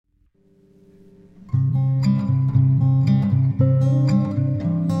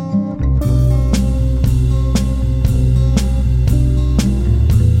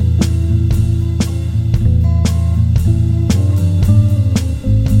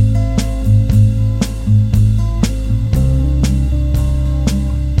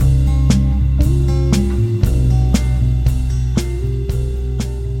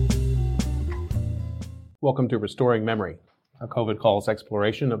Welcome to Restoring Memory, a COVID Calls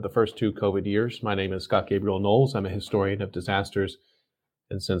exploration of the first two COVID years. My name is Scott Gabriel Knowles. I'm a historian of disasters,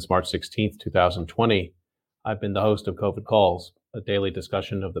 and since March 16th, 2020, I've been the host of COVID Calls, a daily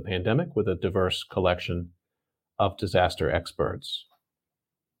discussion of the pandemic with a diverse collection of disaster experts.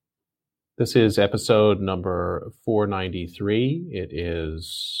 This is episode number 493. It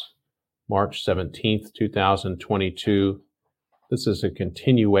is March 17th, 2022. This is a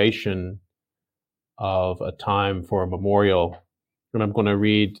continuation of a time for a memorial. And I'm going to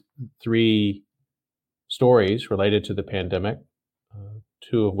read three stories related to the pandemic,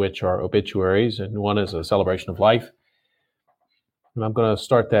 two of which are obituaries, and one is a celebration of life. And I'm going to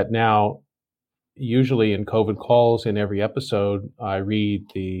start that now. Usually in COVID Calls, in every episode, I read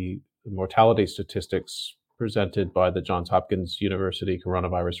the mortality statistics presented by the Johns Hopkins University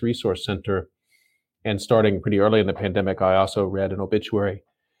Coronavirus Resource Center. And starting pretty early in the pandemic, I also read an obituary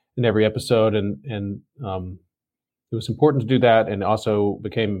in every episode, and it was important to do that, and also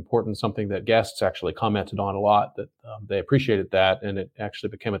became important, something that guests actually commented on a lot, that they appreciated that, and it actually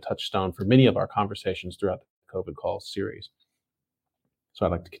became a touchstone for many of our conversations throughout the COVID Calls series. So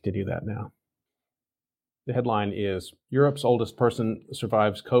I'd like to continue that now. The headline is, Europe's oldest person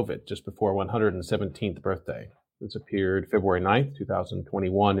survives COVID just before 117th birthday. This appeared February 9th,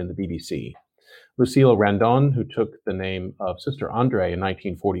 2021 in the BBC. Lucille Randon, who took the name of Sister Andre in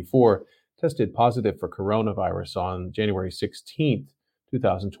 1944, tested positive for coronavirus on January 16th,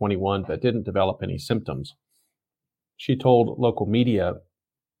 2021, but didn't develop any symptoms. She told local media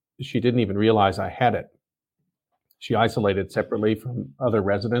she didn't even realize I had it. She isolated separately from other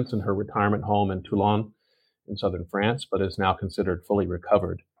residents in her retirement home in Toulon in southern France, but is now considered fully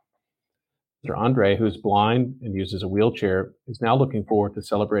recovered. Sister Andre, who's blind and uses a wheelchair, is now looking forward to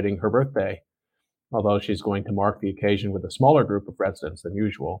celebrating her birthday, although she's going to mark the occasion with a smaller group of residents than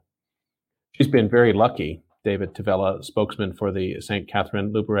usual. She's been very lucky, David Tavella, spokesman for the St.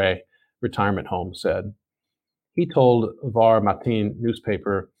 Catherine Louberet retirement home, said. He told Var Matin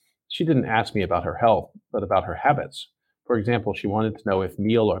newspaper she didn't ask me about her health, but about her habits. For example, she wanted to know if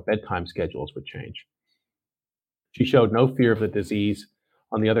meal or bedtime schedules would change. She showed no fear of the disease.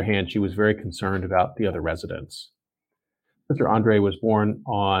 On the other hand, she was very concerned about the other residents. Sister Andre was born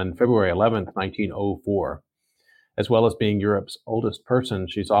on February 11th, 1904. As well as being Europe's oldest person,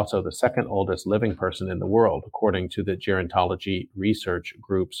 she's also the second oldest living person in the world, according to the Gerontology Research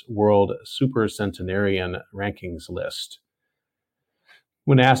Group's World Supercentenarian Rankings list.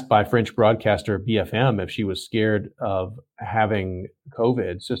 When asked by French broadcaster BFM if she was scared of having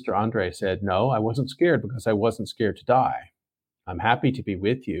COVID, Sister Andre said, "No, I wasn't scared because I wasn't scared to die. I'm happy to be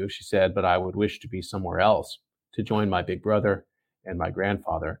with you," she said, "but I would wish to be somewhere else, to join my big brother and my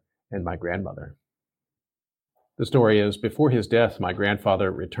grandfather and my grandmother." The story is, before his death, my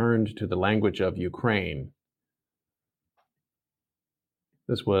grandfather returned to the language of Ukraine.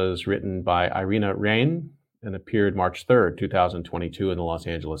 This was written by Irina Rain and appeared March 3rd, 2022 in the Los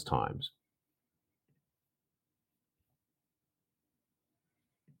Angeles Times.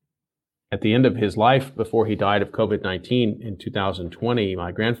 At the end of his life, before he died of COVID-19 in 2020,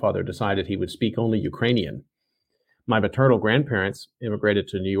 my grandfather decided he would speak only Ukrainian. My maternal grandparents immigrated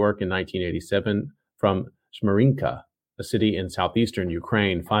to New York in 1987 from Smorinka, a city in southeastern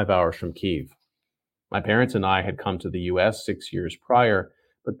Ukraine, 5 hours from Kyiv. My parents and I had come to the U.S. 6 years prior,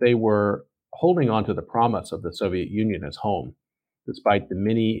 but they were holding on to the promise of the Soviet Union as home, despite the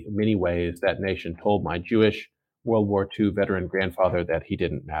many, many ways that nation told my Jewish World War II veteran grandfather that he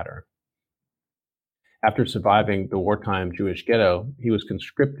didn't matter. After surviving the wartime Jewish ghetto, he was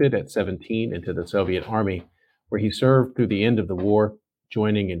conscripted at 17 into the Soviet Army, where he served through the end of the war,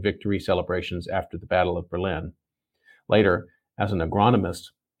 joining in victory celebrations after the Battle of Berlin. Later, as an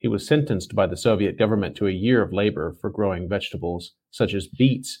agronomist, he was sentenced by the Soviet government to a year of labor for growing vegetables such as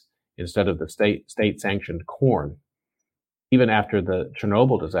beets instead of the state-sanctioned corn. Even after the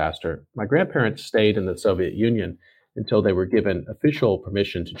Chernobyl disaster, my grandparents stayed in the Soviet Union until they were given official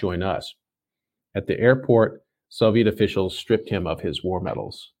permission to join us. At the airport, Soviet officials stripped him of his war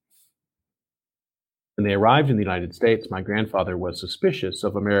medals. When they arrived in the United States, my grandfather was suspicious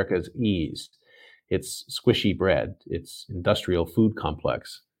of America's ease, its squishy bread, its industrial food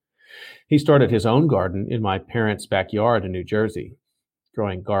complex. He started his own garden in my parents' backyard in New Jersey,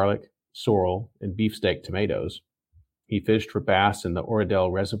 growing garlic, sorrel, and beefsteak tomatoes. He fished for bass in the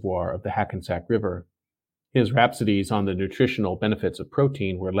Oradell Reservoir of the Hackensack River. His rhapsodies on the nutritional benefits of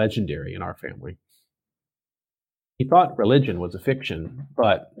protein were legendary in our family. He thought religion was a fiction,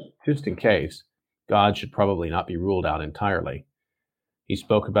 but, just in case, God should probably not be ruled out entirely. He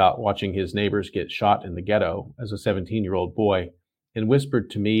spoke about watching his neighbors get shot in the ghetto as a 17-year-old boy and whispered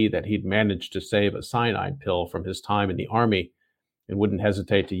to me that he'd managed to save a cyanide pill from his time in the Army and wouldn't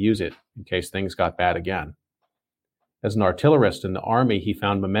hesitate to use it in case things got bad again. As an artillerist in the Army, he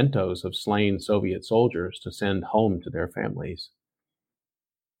found mementos of slain Soviet soldiers to send home to their families.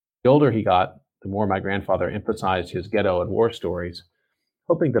 The older he got, the more my grandfather emphasized his ghetto and war stories,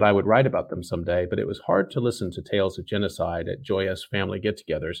 hoping that I would write about them someday, but it was hard to listen to tales of genocide at joyous family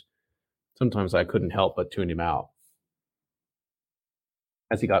get-togethers. Sometimes I couldn't help but tune him out.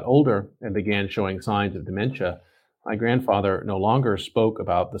 As he got older and began showing signs of dementia, my grandfather no longer spoke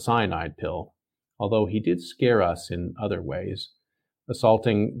about the cyanide pill, although he did scare us in other ways,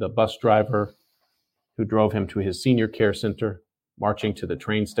 assaulting the bus driver who drove him to his senior care center, marching to the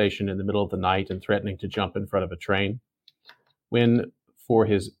train station in the middle of the night and threatening to jump in front of a train. When, for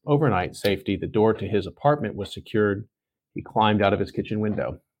his overnight safety, the door to his apartment was secured, he climbed out of his kitchen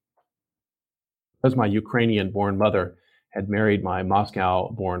window. Because my Ukrainian-born mother had married my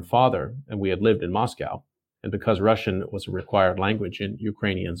Moscow-born father, and we had lived in Moscow, and because Russian was a required language in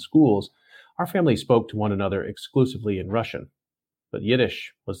Ukrainian schools, our family spoke to one another exclusively in Russian. But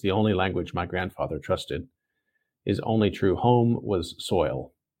Yiddish was the only language my grandfather trusted. His only true home was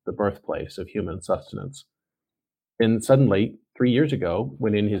soil, the birthplace of human sustenance. And suddenly, 3 years ago,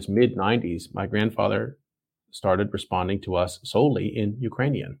 when in his mid-90s, my grandfather started responding to us solely in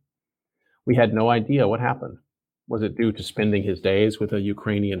Ukrainian. We had no idea what happened. Was it due to spending his days with a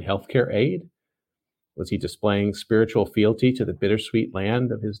Ukrainian healthcare aide? Was he displaying spiritual fealty to the bittersweet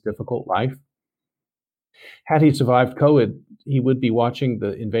land of his difficult life? Had he survived COVID, he would be watching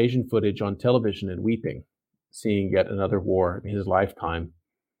the invasion footage on television and weeping, seeing yet another war in his lifetime,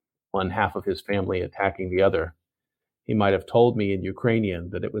 one half of his family attacking the other. He might have told me in Ukrainian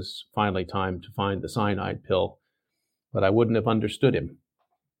that it was finally time to find the cyanide pill, but I wouldn't have understood him,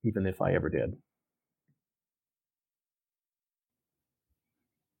 even if I ever did.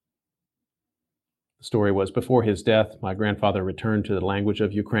 The story was, before his death, my grandfather returned to the Language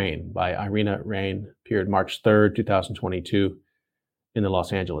of Ukraine by Irina Rain, appeared March 3rd, 2022 in the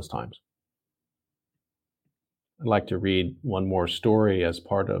Los Angeles Times. I'd like to read one more story as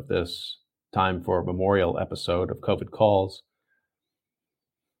part of this Time for Memorial episode of COVID Calls.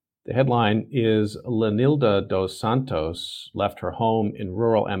 The headline is Lenilda dos Santos left her home in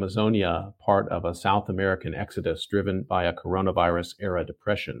rural Amazonia, part of a South American exodus driven by a coronavirus-era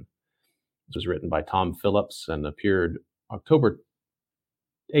depression. This was written by Tom Phillips and appeared October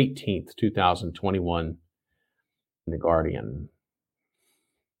 18th, 2021 in The Guardian.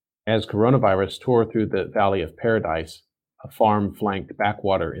 As coronavirus tore through the Valley of Paradise, a farm-flanked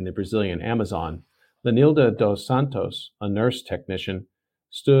backwater in the Brazilian Amazon, Lenilda dos Santos, a nurse technician,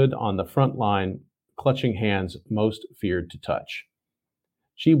 stood on the front line, clutching hands most feared to touch.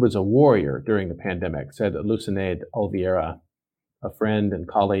 She was a warrior during the pandemic, said Lucineide Oliveira, a friend and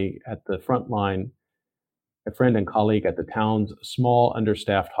colleague at the town's small,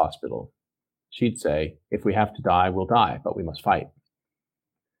 understaffed hospital. She'd say, "If we have to die, we'll die, but we must fight."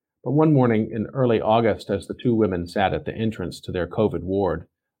 But one morning in early August, as the two women sat at the entrance to their COVID ward,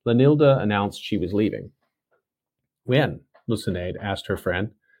 Lenilda announced she was leaving. "When?" Lucineide asked her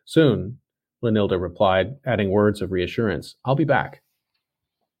friend. "Soon," Lenilda replied, adding words of reassurance. "I'll be back."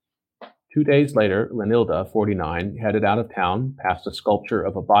 2 days later, Lenilda, 49, headed out of town past a sculpture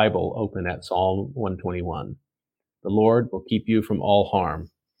of a Bible open at Psalm 121. "The Lord will keep you from all harm.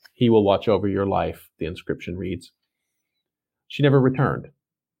 He will watch over your life," the inscription reads. She never returned.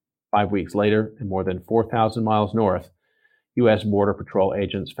 5 weeks later, and more than 4,000 miles north, U.S. Border Patrol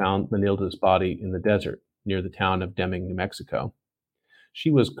agents found Lenilda's body in the desert near the town of Deming, New Mexico.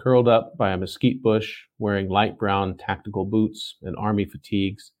 She was curled up by a mesquite bush, wearing light brown tactical boots and army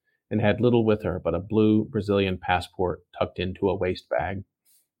fatigues, and had little with her but a blue Brazilian passport tucked into a waist bag.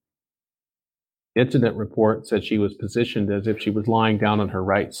 The incident report said she was positioned as if she was lying down on her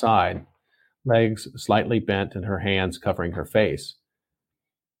right side, legs slightly bent and her hands covering her face.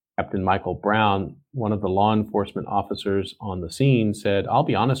 Captain Michael Brown, one of the law enforcement officers on the scene, said, "I'll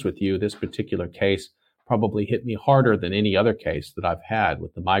be honest with you, this particular case probably hit me harder than any other case that I've had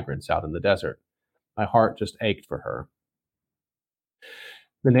with the migrants out in the desert. My heart just ached for her."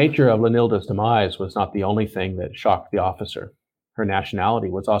 The nature of Lenilda's demise was not the only thing that shocked the officer. Her nationality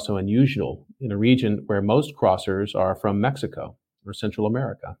was also unusual in a region where most crossers are from Mexico or Central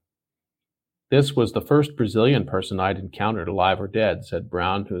America. "This was the first Brazilian person I'd encountered, alive or dead," said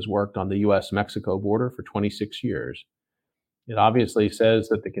Brown, who has worked on the U.S.-Mexico border for 26 years. "It obviously says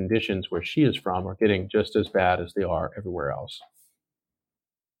that the conditions where she is from are getting just as bad as they are everywhere else."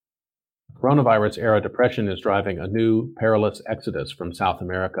 Coronavirus-era depression is driving a new, perilous exodus from South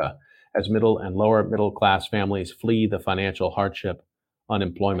America as middle and lower middle class families flee the financial hardship,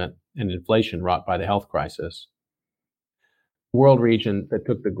 unemployment, and inflation wrought by the health crisis. The world region that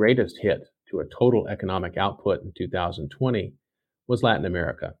took the greatest hit to a total economic output in 2020 was Latin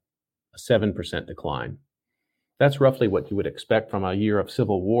America, a 7% decline. That's roughly what you would expect from a year of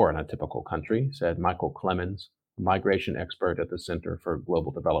civil war in a typical country, said Michael Clemens, a migration expert at the Center for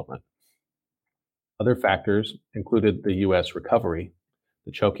Global Development. Other factors included the U.S. recovery,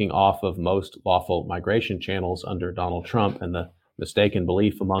 the choking off of most lawful migration channels under Donald Trump, and the mistaken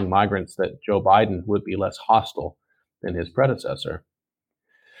belief among migrants that Joe Biden would be less hostile than his predecessor.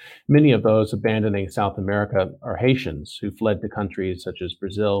 Many of those abandoning South America are Haitians who fled to countries such as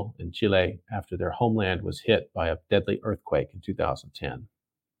Brazil and Chile after their homeland was hit by a deadly earthquake in 2010.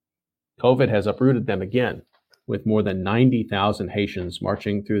 COVID has uprooted them again, with more than 90,000 Haitians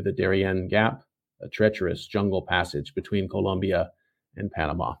marching through the Darien Gap, a treacherous jungle passage between Colombia and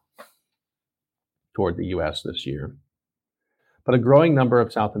Panama, toward the U.S. this year. But a growing number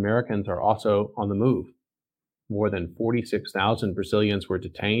of South Americans are also on the move. More than 46,000 Brazilians were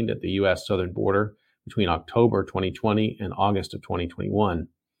detained at the U.S. southern border between October 2020 and August of 2021,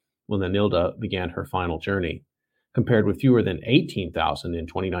 when Lenilda began her final journey, compared with fewer than 18,000 in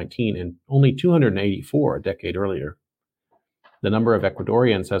 2019 and only 284 a decade earlier. The number of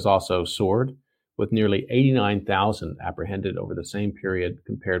Ecuadorians has also soared, with nearly 89,000 apprehended over the same period,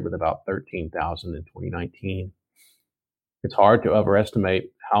 compared with about 13,000 in 2019. It's hard to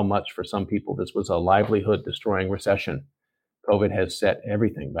overestimate how much for some people this was a livelihood-destroying recession. COVID has set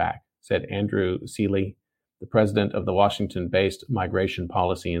everything back, said Andrew Seeley, the president of the Washington-based Migration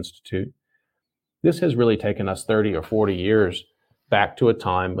Policy Institute. This has really taken us 30 or 40 years back to a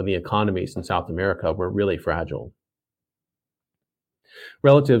time when the economies in South America were really fragile.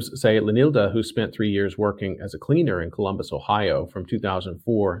 Relatives say Lenilda, who spent 3 years working as a cleaner in Columbus, Ohio from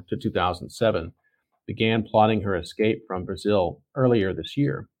 2004 to 2007, began plotting her escape from Brazil earlier this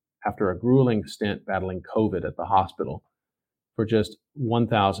year after a grueling stint battling COVID at the hospital for just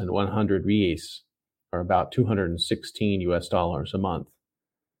 1,100 reais, or about $216 a month.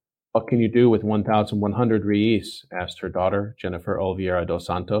 What can you do with 1,100 reais? Asked her daughter, Jennifer Oliveira dos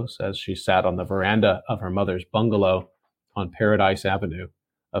Santos, as she sat on the veranda of her mother's bungalow on Paradise Avenue,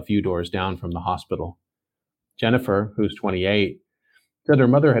 a few doors down from the hospital. Jennifer, who's 28, said her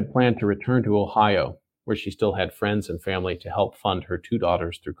mother had planned to return to Ohio, where she still had friends and family to help fund her two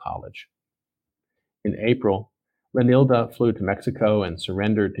daughters through college. In April, Lenilda flew to Mexico and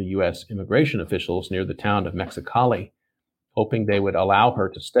surrendered to U.S. immigration officials near the town of Mexicali, hoping they would allow her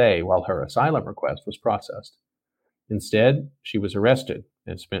to stay while her asylum request was processed. Instead, she was arrested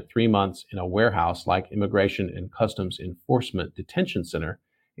and spent 3 months in a warehouse-like Immigration and Customs Enforcement detention center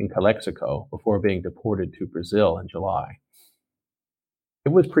in Calexico before being deported to Brazil in July. It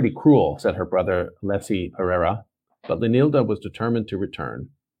was pretty cruel, said her brother Leslie Pereira, but Lenilda was determined to return.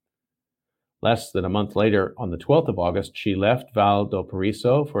 Less than a month later, on the 12th of August, she left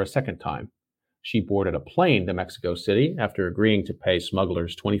Valparaíso for a second time. She boarded a plane to Mexico City after agreeing to pay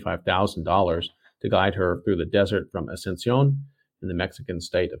smugglers $25,000 to guide her through the desert from Asunción in the Mexican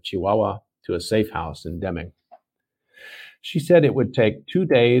state of Chihuahua to a safe house in Deming. She said it would take 2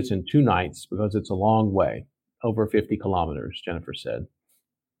 days and 2 nights because it's a long way, over 50 kilometers, Jennifer said.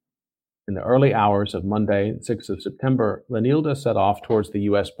 In the early hours of Monday, 6th of September, Lenilda set off towards the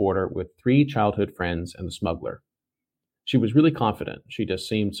U.S. border with 3 childhood friends and a smuggler. She was really confident. She just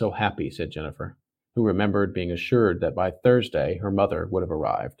seemed so happy, said Jennifer, who remembered being assured that by Thursday her mother would have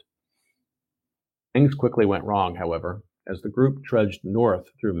arrived. Things quickly went wrong, however, as the group trudged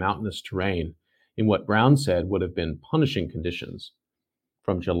north through mountainous terrain in what Brown said would have been punishing conditions.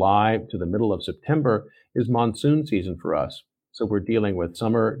 From July to the middle of September is monsoon season for us, so we're dealing with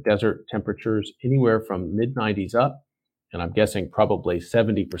summer desert temperatures anywhere from mid-90s up, and I'm guessing probably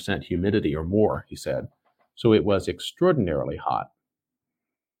 70% humidity or more, he said. So it was extraordinarily hot.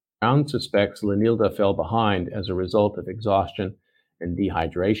 Brown suspects Lenilda fell behind as a result of exhaustion and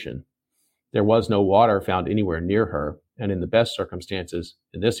dehydration. There was no water found anywhere near her, and in the best circumstances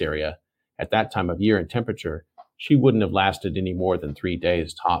in this area, at that time of year and temperature, she wouldn't have lasted any more than 3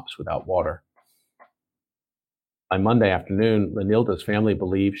 days tops without water. By Monday afternoon, Lenilda's family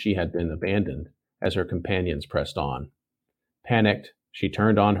believed she had been abandoned as her companions pressed on. Panicked, she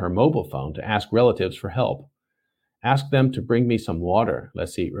turned on her mobile phone to ask relatives for help. Ask them to bring me some water,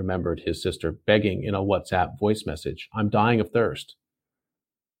 Leslie remembered his sister begging in a WhatsApp voice message. I'm dying of thirst.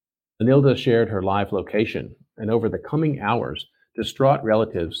 Lenilda shared her live location, and over the coming hours, distraught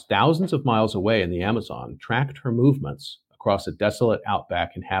relatives thousands of miles away in the Amazon tracked her movements across a desolate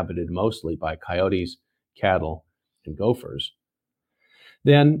outback inhabited mostly by coyotes, cattle, and gophers.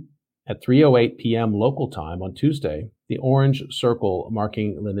 Then, At 3:08 p.m. local time on Tuesday, the orange circle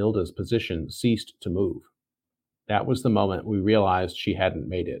marking Lenilda's position ceased to move. That was the moment we realized she hadn't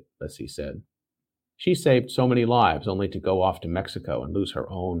made it, Lissy said. She saved so many lives only to go off to Mexico and lose her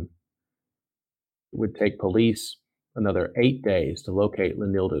own. It would take police another 8 days to locate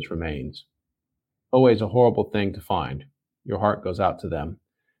Lenilda's remains. Always a horrible thing to find. Your heart goes out to them.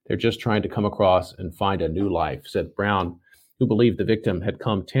 They're just trying to come across and find a new life, said Brown, who believed the victim had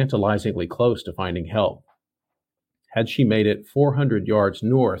come tantalizingly close to finding help. Had she made it 400 yards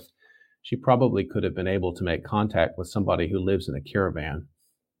north, she probably could have been able to make contact with somebody who lives in a caravan.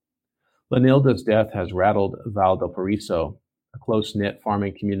 Lenilda's death has rattled Valparaíso, a close-knit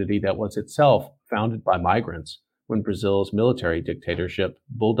farming community that was itself founded by migrants when Brazil's military dictatorship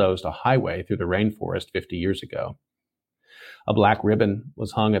bulldozed a highway through the rainforest 50 years ago. A black ribbon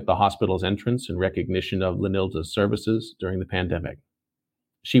was hung at the hospital's entrance in recognition of Lenilda's services during the pandemic.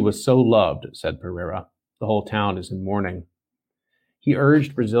 She was so loved, said Pereira. The whole town is in mourning. He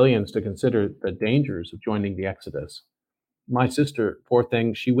urged Brazilians to consider the dangers of joining the exodus. My sister, poor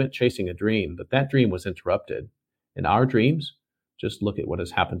thing, she went chasing a dream, but that dream was interrupted. And our dreams? Just look at what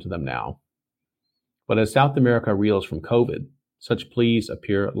has happened to them now. But as South America reels from COVID, such pleas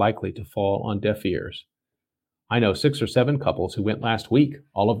appear likely to fall on deaf ears. I know 6 or 7 couples who went last week,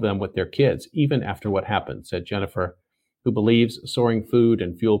 all of them with their kids, even after what happened, said Jennifer, who believes soaring food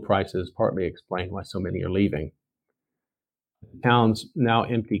and fuel prices partly explain why so many are leaving. The town's now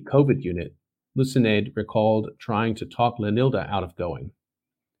empty COVID unit, Lucineide recalled trying to talk Lenilda out of going.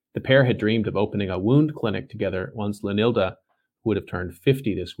 The pair had dreamed of opening a wound clinic together once Lenilda, who would have turned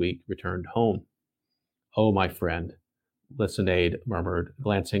 50 this week, returned home. Oh, my friend, Lucineide murmured,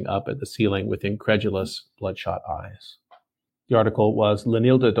 glancing up at the ceiling with incredulous, bloodshot eyes. The article was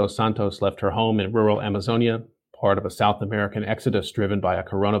Lenilda dos Santos left her home in rural Amazonia, part of a South American exodus driven by a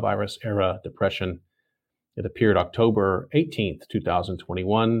coronavirus-era depression. It appeared October 18th,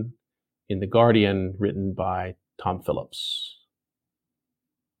 2021, in The Guardian, written by Tom Phillips.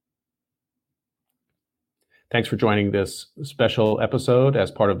 Thanks for joining this special episode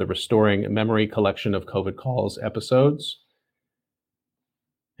as part of the Restoring Memory collection of COVID Calls episodes.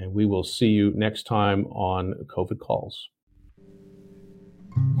 And we will see you next time on COVID Calls.